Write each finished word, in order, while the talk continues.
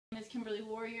Kimberly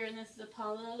Warrior, and this is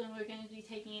Apollo, and we're going to be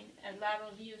taking a lateral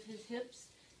view of his hips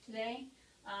today.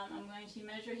 I'm going to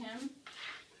measure him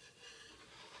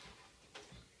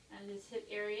and his hip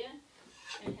area,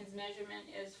 and his measurement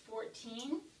is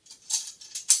 14.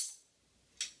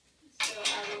 So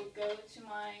I will go to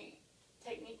my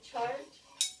technique chart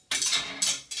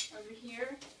over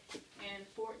here, and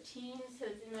 14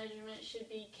 says the measurement should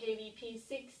be KVP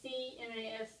 60,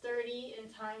 MAS 30,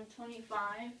 and time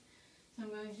 25. So I'm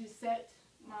going to set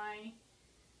my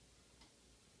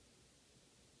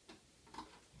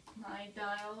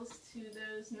dials to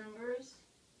those numbers.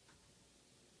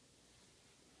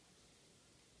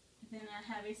 Then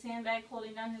I have a sandbag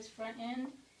holding down his front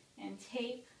end, and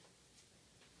tape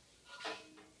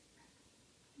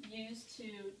used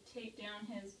to tape down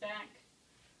his back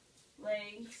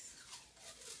legs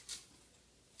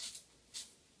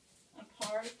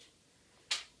apart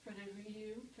for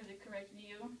the correct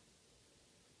view.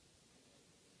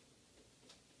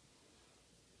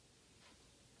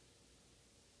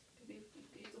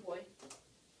 He's a boy.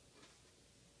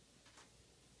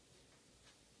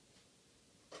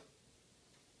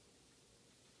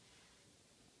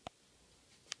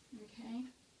 Okay.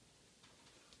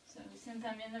 So since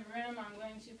I'm in the room, I'm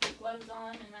going to put gloves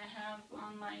on, and I have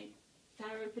on my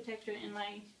thyroid protector in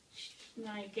my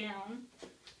gown.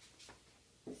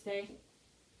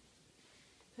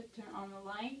 Turn on the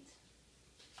light,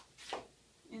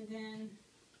 and then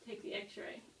take the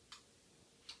X-ray.